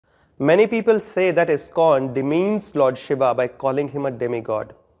Many people say that ISKCON demeans Lord Shiva by calling him a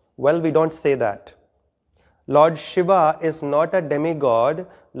demigod. Well, we don't say that. Lord Shiva is not a demigod.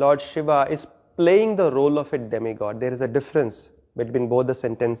 Lord Shiva is playing the role of a demigod. There is a difference between both the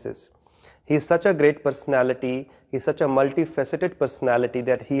sentences. He is such a great personality, he is such a multifaceted personality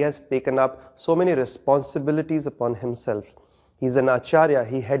that he has taken up so many responsibilities upon himself. He is an Acharya,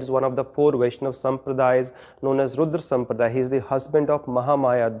 he heads one of the 4 Vaishnava Sampradayas known as Rudra Sampradaya. He is the husband of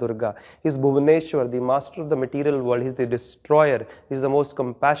Mahamaya Durga. He is Bhuvaneshwar, the master of the material world. He is the destroyer. He is the most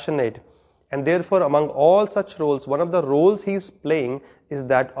compassionate. And therefore, among all such roles, one of the roles he is playing is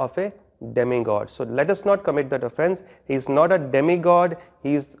that of a demigod. So let us not commit that offense. He is not a demigod.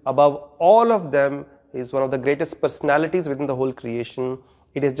 He is above all of them. He is one of the greatest personalities within the whole creation.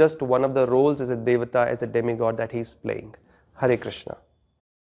 It is just one of the roles as a devata, as a demigod that he is playing. Hare Krishna.